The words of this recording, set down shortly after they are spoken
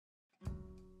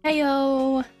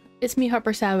Heyo! It's me,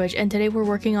 Harper Savage, and today we're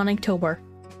working on Inktober.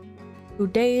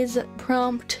 Today's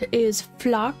prompt is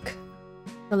flock,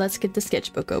 so let's get the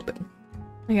sketchbook open.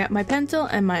 I got my pencil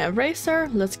and my eraser.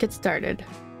 Let's get started.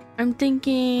 I'm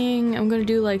thinking I'm gonna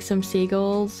do like some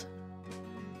seagulls,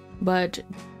 but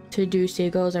to do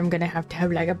seagulls I'm gonna have to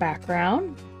have like a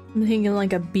background. I'm thinking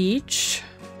like a beach.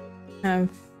 Have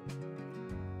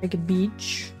like a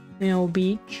beach, you know,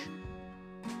 beach.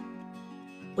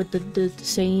 With the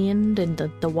sand and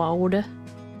the water.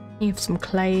 You have some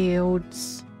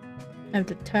clouds. Have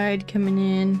the tide coming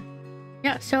in.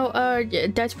 Yeah, so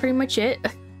that's pretty much it.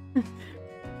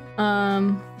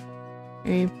 Let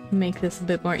me make this a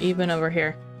bit more even over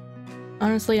here.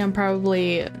 Honestly, I'm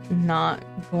probably not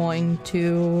going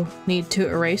to need to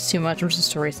erase too much. I'm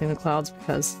just erasing the clouds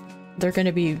because they're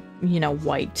gonna be, you know,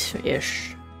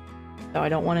 white-ish. So I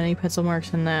don't want any pencil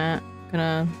marks in that.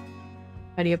 Gonna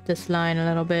tidy up this line a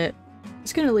little bit.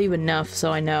 Just gonna leave enough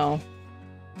so I know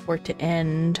where to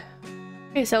end.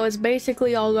 Okay, so it's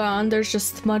basically all gone. There's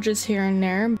just smudges here and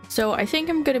there. So I think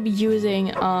I'm gonna be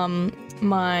using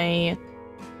my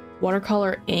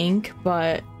watercolor ink,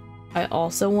 but I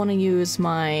also want to use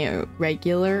my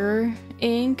regular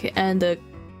ink, and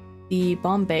the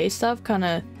Bombay stuff kind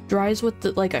of dries with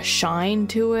like a shine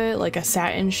to it, like a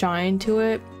satin shine to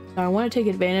it. So I want to take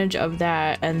advantage of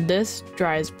that, and this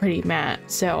dries pretty matte,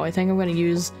 so I think I'm going to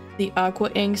use the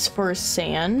aqua inks for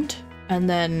sand, and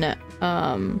then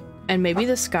and maybe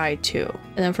the sky too.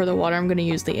 And then for the water I'm going to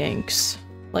use the inks,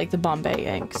 like the Bombay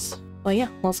inks. Well, yeah,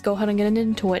 let's go ahead and get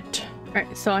into it.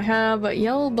 Alright, so I have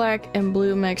yellow, black, and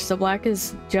blue mixed. The black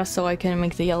is just so I can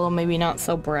make the yellow maybe not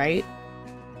so bright,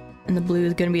 and the blue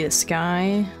is going to be the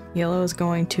sky. Yellow is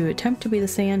going to attempt to be the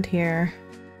sand here.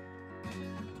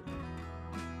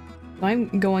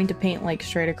 I'm going to paint like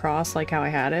straight across like how I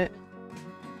had it.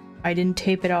 I didn't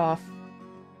tape it off.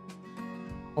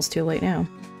 It's too late now.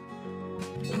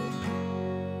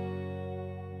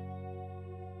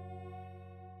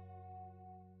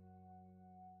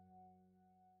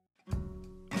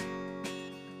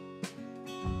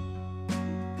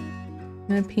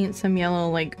 I'm gonna paint some yellow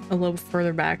like a little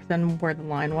further back than where the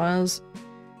line was,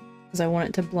 because I want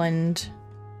it to blend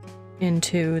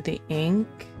into the ink.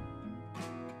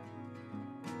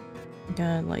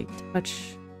 Gonna like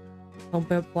touch a little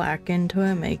bit of black into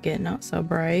it, make it not so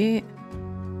bright.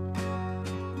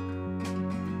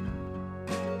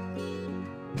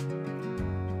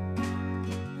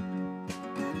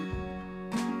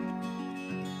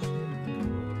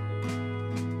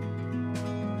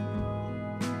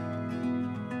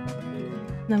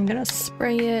 And I'm gonna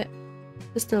spray it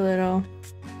just a little.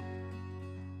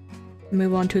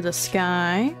 Move on to the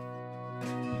sky.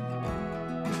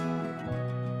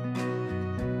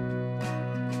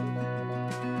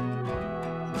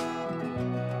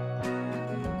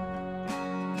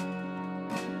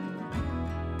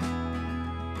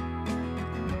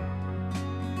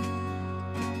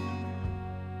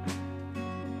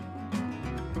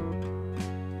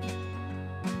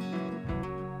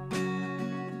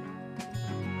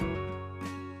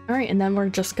 Alright, and then we're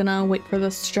just gonna wait for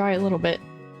this to dry a little bit.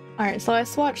 Alright, so I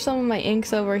swatched some of my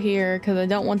inks over here because I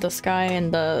don't want the sky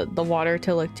and the water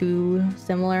to look too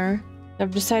similar.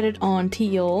 I've decided on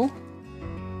teal.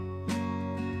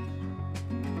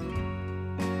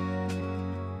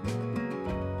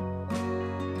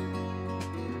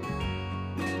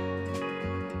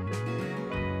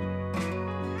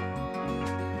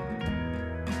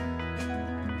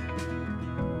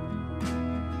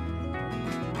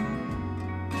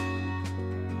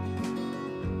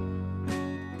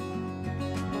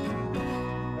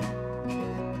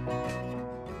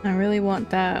 I really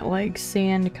want that like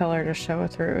sand color to show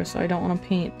through, so I don't want to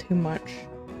paint too much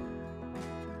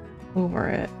over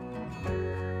it.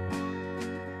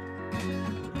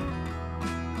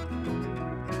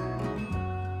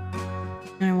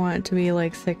 And I want it to be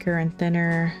like thicker and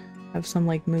thinner, have some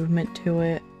like movement to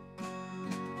it.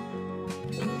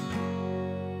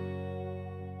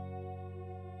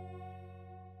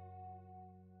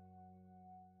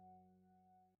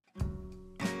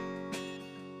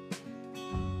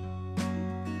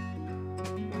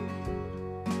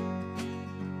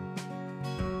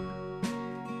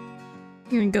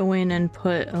 I'm gonna go in and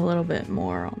put a little bit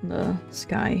more on the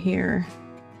sky here.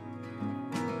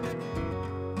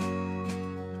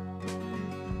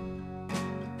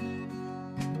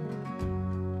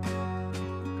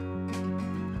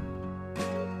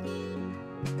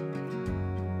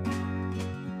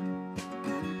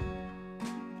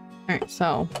 Alright,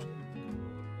 so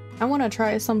I want to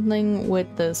try something with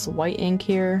this white ink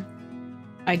here.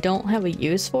 I don't have a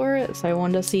use for it, so I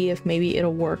wanted to see if maybe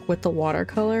it'll work with the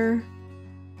watercolor.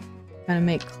 Kind of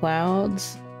make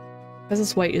clouds. Because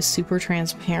this white is super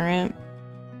transparent.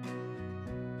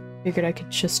 Figured I could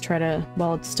just try to,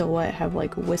 while it's still wet, have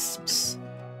like wisps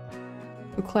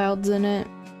of clouds in it.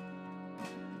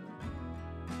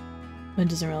 It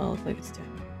doesn't really look like it's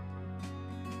doing.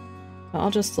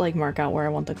 I'll just like mark out where I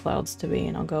want the clouds to be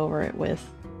and I'll go over it with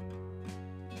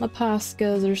my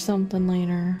Poscas or something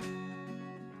later.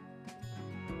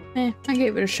 I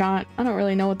gave it a shot. I don't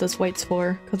really know what this white's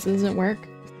for because it doesn't work.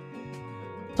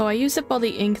 So I used up all the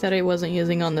ink that I wasn't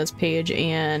using on this page,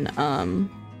 and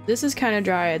this is kind of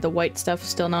dry. The white stuff's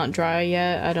still not dry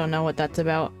yet. I don't know what that's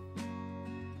about.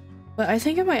 But I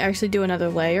think I might actually do another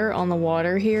layer on the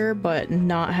water here, but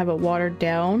not have it watered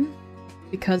down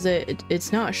because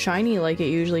it's not shiny like it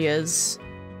usually is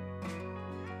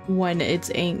when it's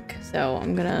ink. So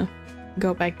I'm gonna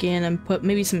go back in and put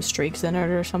maybe some streaks in it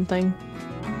or something.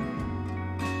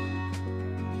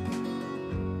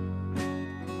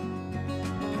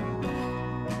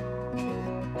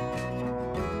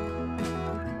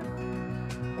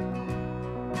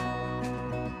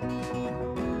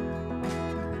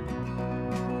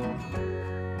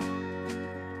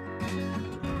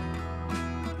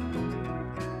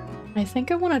 I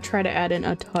think I want to try to add in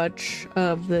a touch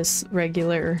of this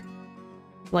regular,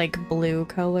 like, blue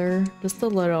color. Just a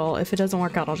little. If it doesn't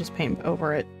work out, I'll just paint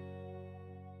over it.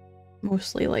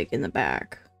 Mostly, like, in the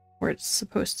back, where it's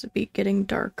supposed to be getting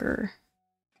darker.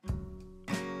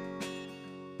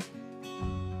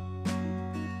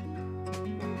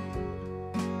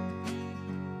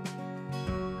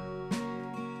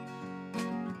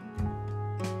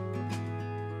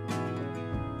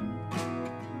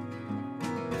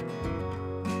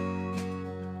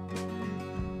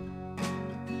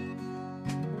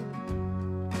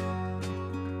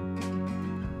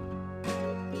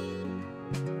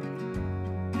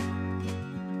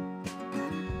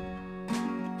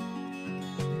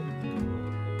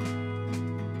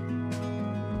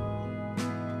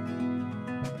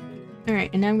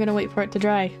 Alright, and now I'm gonna wait for it to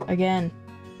dry again.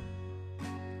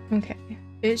 Okay.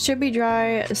 It should be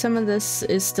dry. Some of this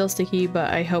is still sticky,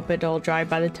 but I hope it'll dry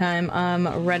by the time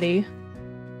I'm ready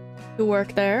to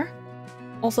work there.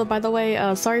 Also, by the way,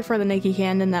 sorry for the naked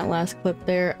hand in that last clip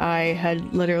there. I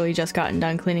had literally just gotten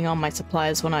done cleaning all my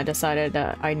supplies when I decided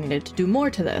that I needed to do more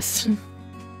to this.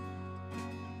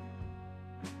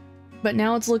 But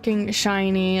now it's looking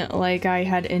shiny like I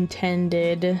had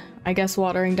intended. I guess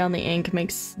watering down the ink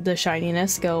makes the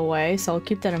shininess go away, so I'll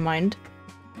keep that in mind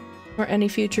for any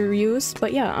future use.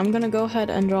 But yeah, I'm gonna go ahead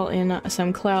and draw in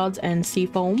some clouds and sea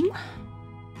foam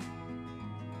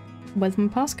with my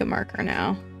Posca marker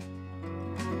now.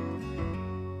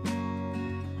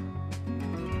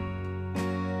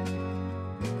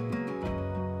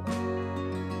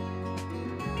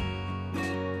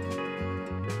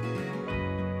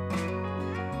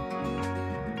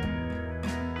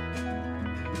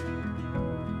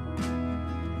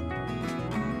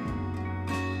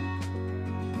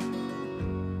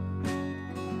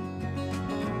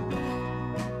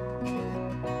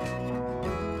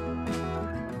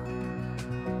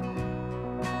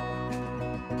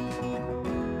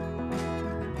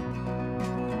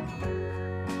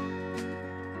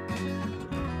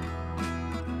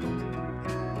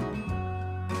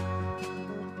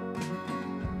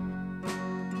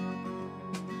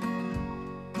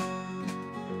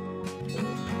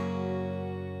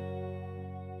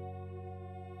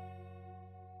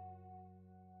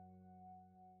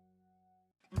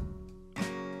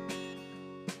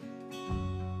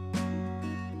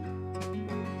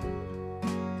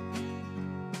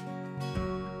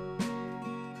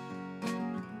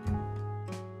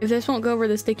 If this won't go over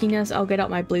the stickiness, I'll get out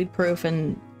my bleed proof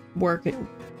and work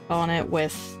on it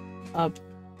with a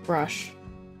brush.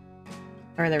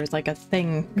 Or there's like a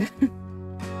thing.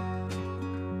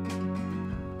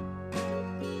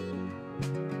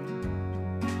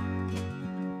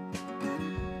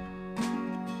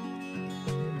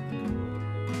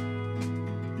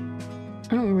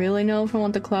 I don't really know if I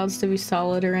want the clouds to be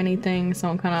solid or anything, so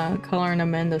I'm kind of coloring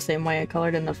them in the same way I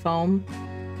colored in the foam.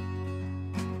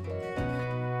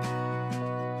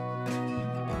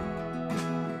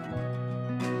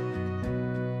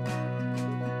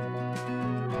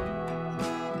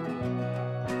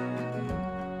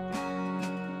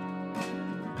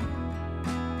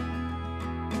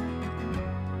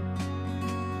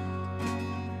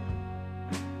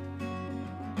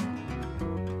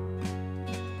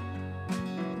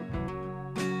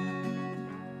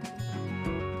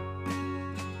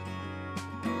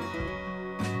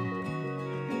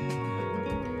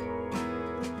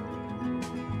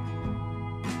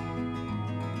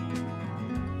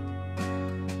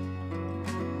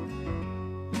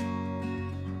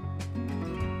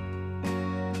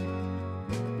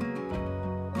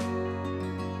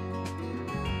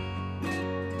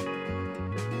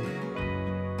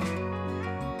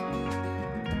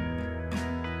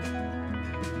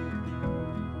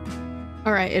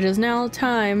 Alright, it is now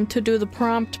time to do the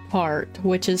prompt part,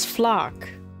 which is flock.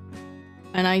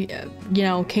 And I, you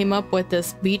know, came up with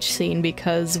this beach scene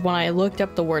because when I looked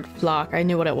up the word flock, I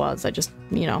knew what it was. I just,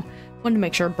 you know, wanted to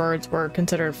make sure birds were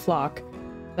considered flock.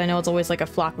 I know it's always like a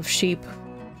flock of sheep.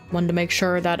 Wanted to make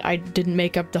sure that I didn't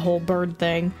make up the whole bird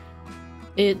thing.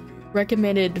 It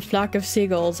recommended flock of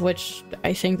seagulls, which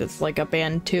I think that's like a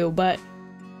band too, but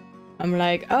I'm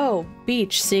like, oh,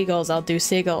 beach, seagulls, I'll do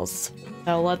seagulls.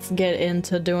 So let's get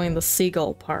into doing the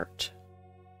seagull part.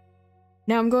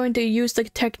 Now I'm going to use the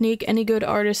technique any good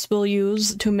artist will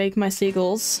use to make my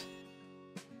seagulls.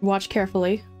 Watch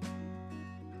carefully.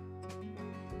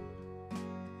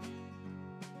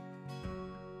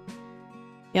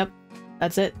 Yep,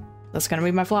 that's it. That's gonna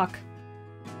be my flock.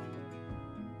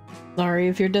 Sorry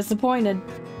if you're disappointed.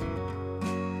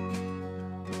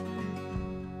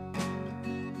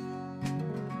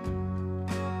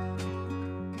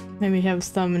 Maybe have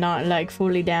some not like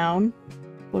fully down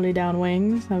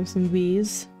wings, have some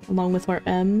V's along with our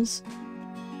M's.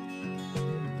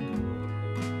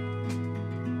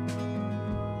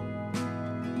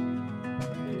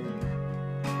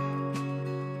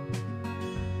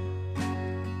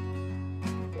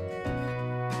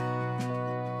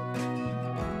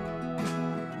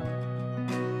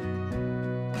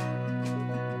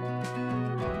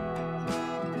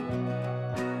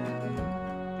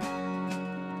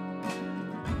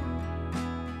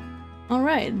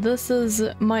 Alright, this is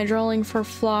my drawing for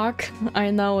flock.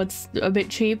 I know it's a bit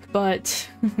cheap, but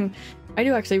I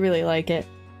do actually really like it.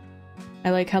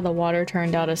 I like how the water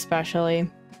turned out especially.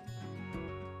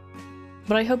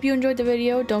 But I hope you enjoyed the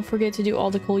video. Don't forget to do all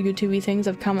the cool YouTube-y things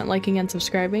of comment, liking, and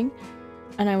subscribing.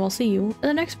 And I will see you in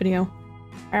the next video.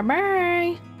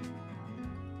 Bye-bye!